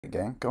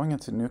Gang, going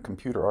into a new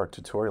computer art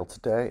tutorial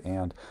today,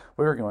 and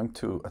what we're going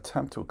to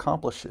attempt to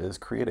accomplish is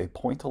create a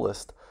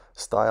pointillist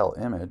style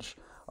image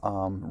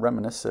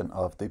reminiscent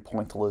of the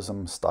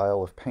pointillism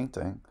style of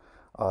painting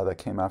that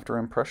came after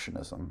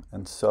Impressionism.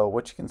 And so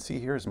what you can see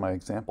here is my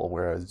example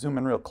where I zoom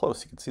in real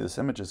close. You can see this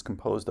image is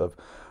composed of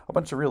a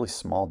bunch of really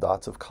small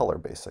dots of color,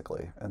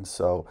 basically. And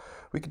so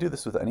we could do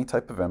this with any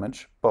type of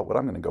image, but what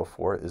I'm going to go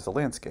for is a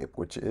landscape,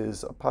 which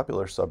is a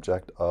popular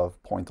subject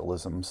of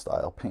pointillism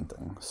style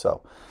painting.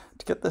 So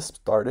to get this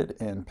started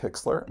in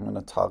Pixlr, I'm going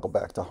to toggle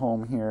back to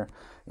home here.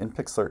 In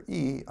Pixlr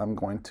E, I'm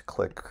going to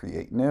click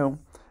Create New,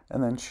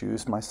 and then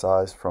choose my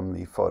size from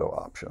the photo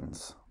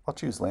options. I'll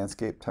choose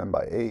Landscape 10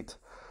 by 8.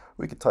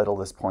 We could title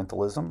this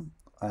Pointillism,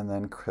 and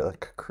then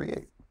click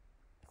Create.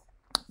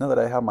 Now that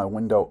I have my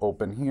window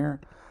open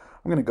here,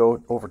 I'm going to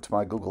go over to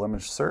my Google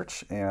image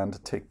search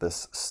and take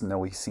this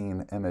snowy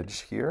scene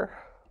image here.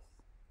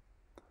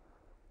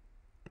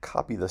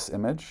 Copy this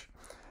image.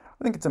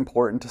 I think it's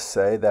important to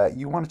say that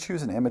you want to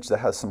choose an image that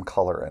has some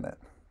color in it,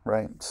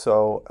 right?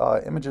 So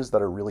images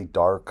that are really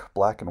dark,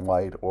 black and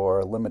white,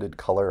 or limited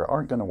color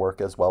aren't going to work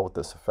as well with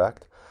this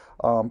effect.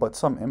 But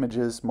some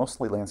images,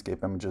 mostly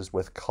landscape images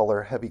with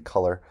color, heavy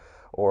color,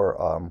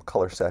 or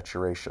color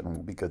saturation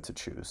will be good to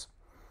choose.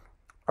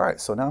 All right,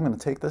 so now I'm going to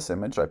take this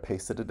image, I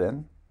pasted it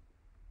in,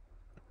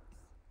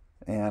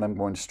 and I'm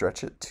going to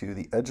stretch it to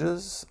the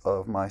edges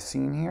of my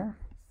scene here.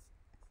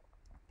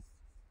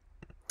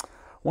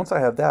 Once I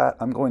have that,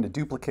 I'm going to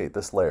duplicate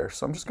this layer.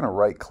 So I'm just going to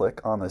right click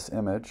on this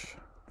image,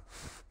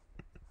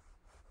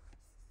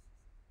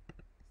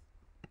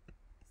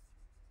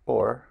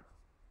 or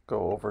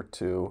go over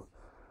to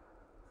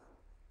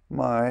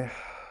my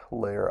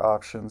layer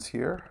options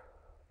here.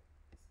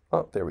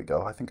 Oh, there we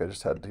go. I think I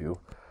just had to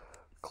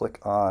click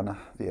on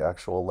the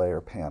actual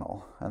layer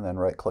panel and then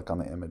right click on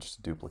the image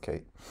to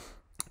duplicate.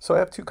 So I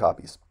have two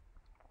copies.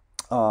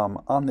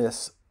 On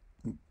this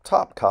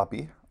top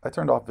copy, I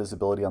turned off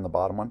visibility on the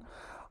bottom one.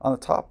 On the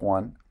top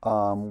one,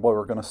 what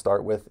we're going to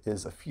start with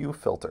is a few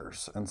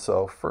filters. And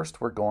so first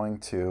we're going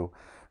to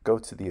go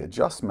to the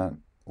adjustment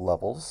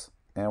levels,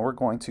 and we're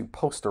going to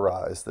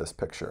posterize this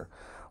picture.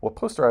 What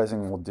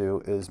posterizing will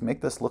do is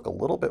make this look a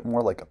little bit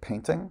more like a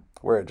painting,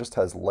 where it just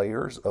has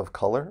layers of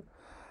color.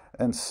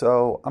 And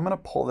so I'm going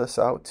to pull this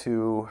out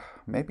to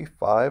maybe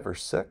 5 or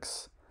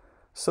 6,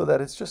 so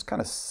that it's just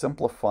kind of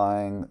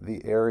simplifying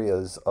the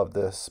areas of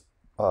this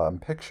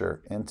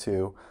picture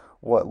into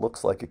what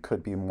looks like it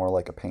could be more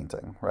like a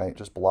painting, right?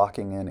 Just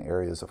blocking in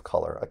areas of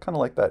color. I kind of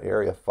like that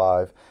area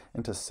 5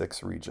 into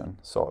 6 region.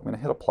 So I'm going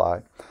to hit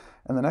apply.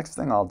 And the next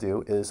thing I'll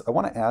do is I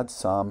want to add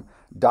some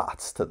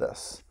dots to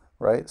this,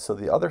 right? So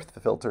the other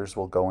filters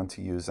we'll go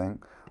into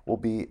using will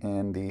be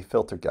in the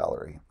filter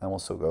gallery. And we'll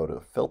also go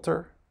to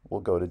filter,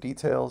 we'll go to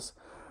details,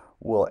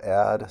 we'll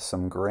add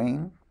some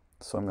grain.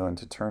 So I'm going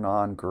to turn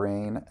on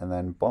grain and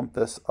then bump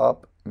this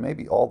up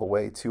maybe all the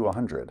way to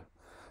 100.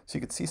 So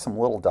you can see some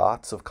little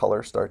dots of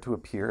color start to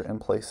appear in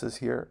places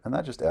here, and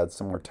that just adds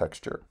some more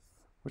texture,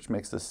 which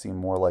makes this seem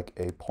more like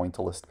a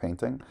pointillist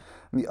painting.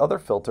 And the other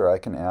filter I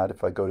can add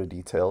if I go to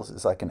details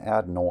is I can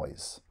add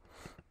noise.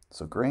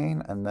 So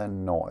grain and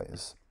then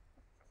noise.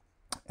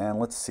 And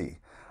let's see.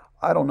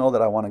 I don't know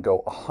that I want to go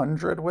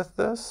 100 with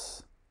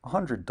this.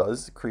 100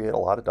 does create a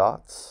lot of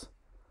dots,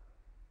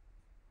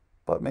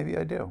 but maybe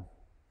I do.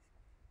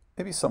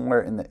 Maybe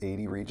somewhere in the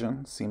 80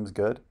 region seems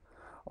good.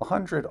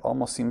 100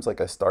 almost seems like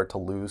I start to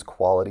lose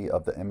quality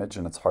of the image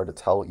and it's hard to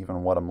tell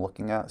even what I'm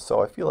looking at.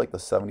 So I feel like the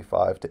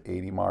 75 to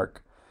 80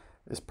 mark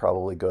is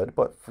probably good,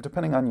 but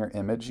depending on your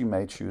image, you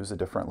may choose a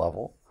different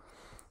level.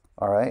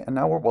 All right, and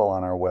now we're well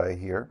on our way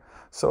here.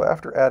 So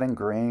after adding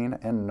grain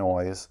and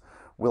noise,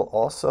 we'll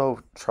also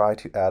try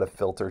to add a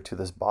filter to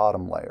this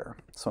bottom layer.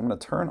 So I'm going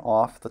to turn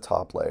off the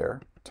top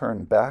layer,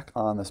 turn back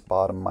on this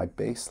bottom, my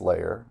base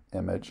layer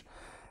image.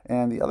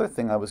 And the other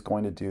thing I was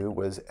going to do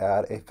was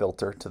add a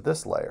filter to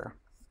this layer.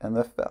 And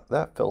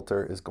that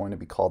filter is going to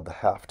be called the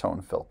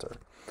halftone filter.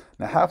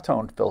 Now,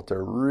 halftone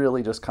filter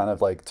really just kind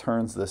of like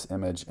turns this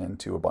image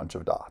into a bunch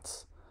of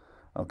dots.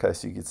 Okay,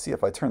 so you can see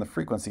if I turn the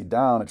frequency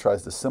down, it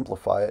tries to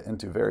simplify it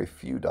into very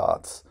few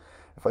dots.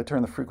 If I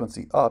turn the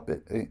frequency up,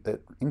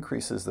 it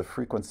increases the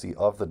frequency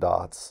of the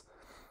dots.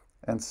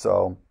 And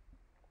so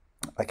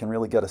I can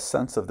really get a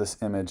sense of this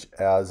image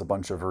as a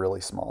bunch of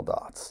really small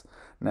dots.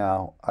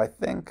 Now, I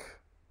think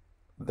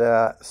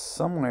that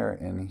somewhere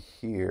in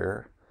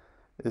here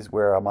is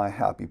where my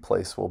happy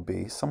place will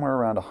be, somewhere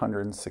around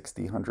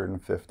 160,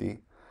 150.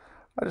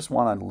 I just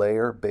want a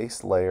layer,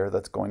 base layer,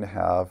 that's going to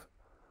have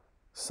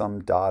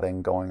some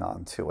dotting going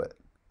on to it.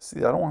 See,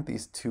 I don't want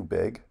these too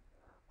big,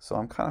 so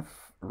I'm kind of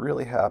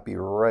really happy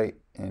right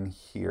in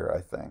here,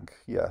 I think.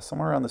 Yeah,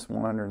 somewhere around this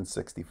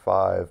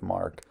 165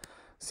 mark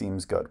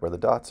seems good, where the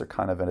dots are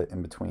kind of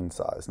in between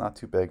size, not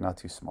too big, not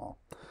too small.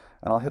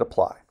 And I'll hit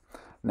apply.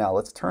 Now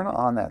let's turn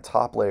on that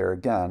top layer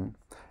again,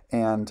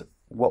 and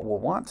what we'll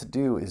want to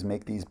do is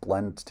make these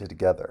blend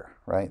together,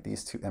 right?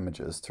 These two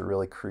images to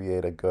really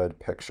create a good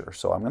picture.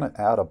 So I'm going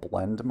to add a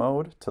blend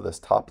mode to this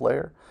top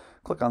layer.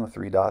 Click on the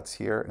 3 dots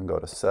here and go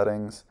to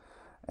settings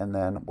and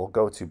then we'll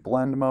go to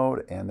blend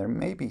mode, and there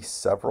may be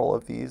several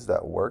of these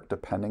that work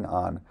depending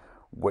on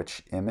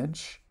which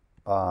image,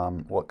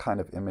 what kind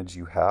of image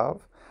you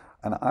have.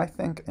 And I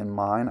think in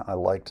mine, I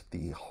liked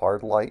the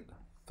hard light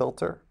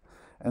filter.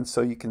 And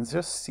so you can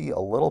just see a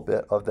little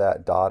bit of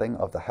that dotting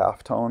of the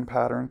halftone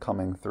pattern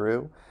coming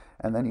through.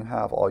 And then you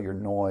have all your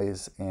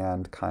noise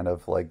and kind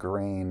of like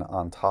grain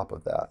on top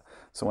of that.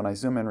 So when I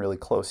zoom in really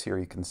close here,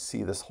 you can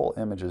see this whole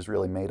image is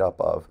really made up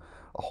of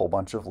a whole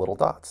bunch of little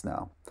dots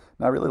now.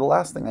 Now really the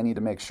last thing I need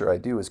to make sure I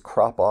do is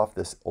crop off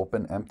this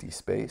open empty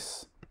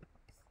space.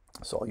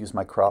 So I'll use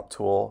my crop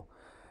tool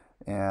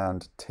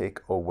and take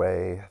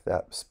away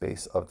that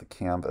space of the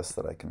canvas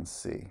that I can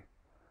see.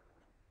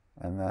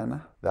 And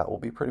then that will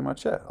be pretty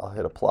much it. I'll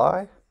hit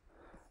apply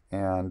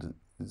and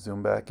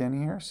zoom back in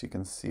here so you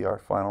can see our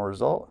final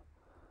result.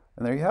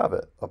 And there you have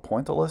it, a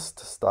pointillist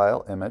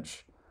style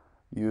image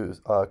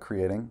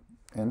creating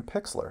in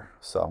Pixlr.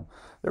 So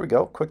there we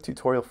go, quick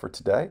tutorial for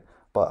today,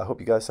 but I hope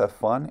you guys have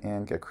fun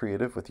and get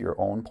creative with your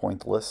own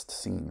pointillist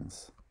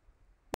scenes.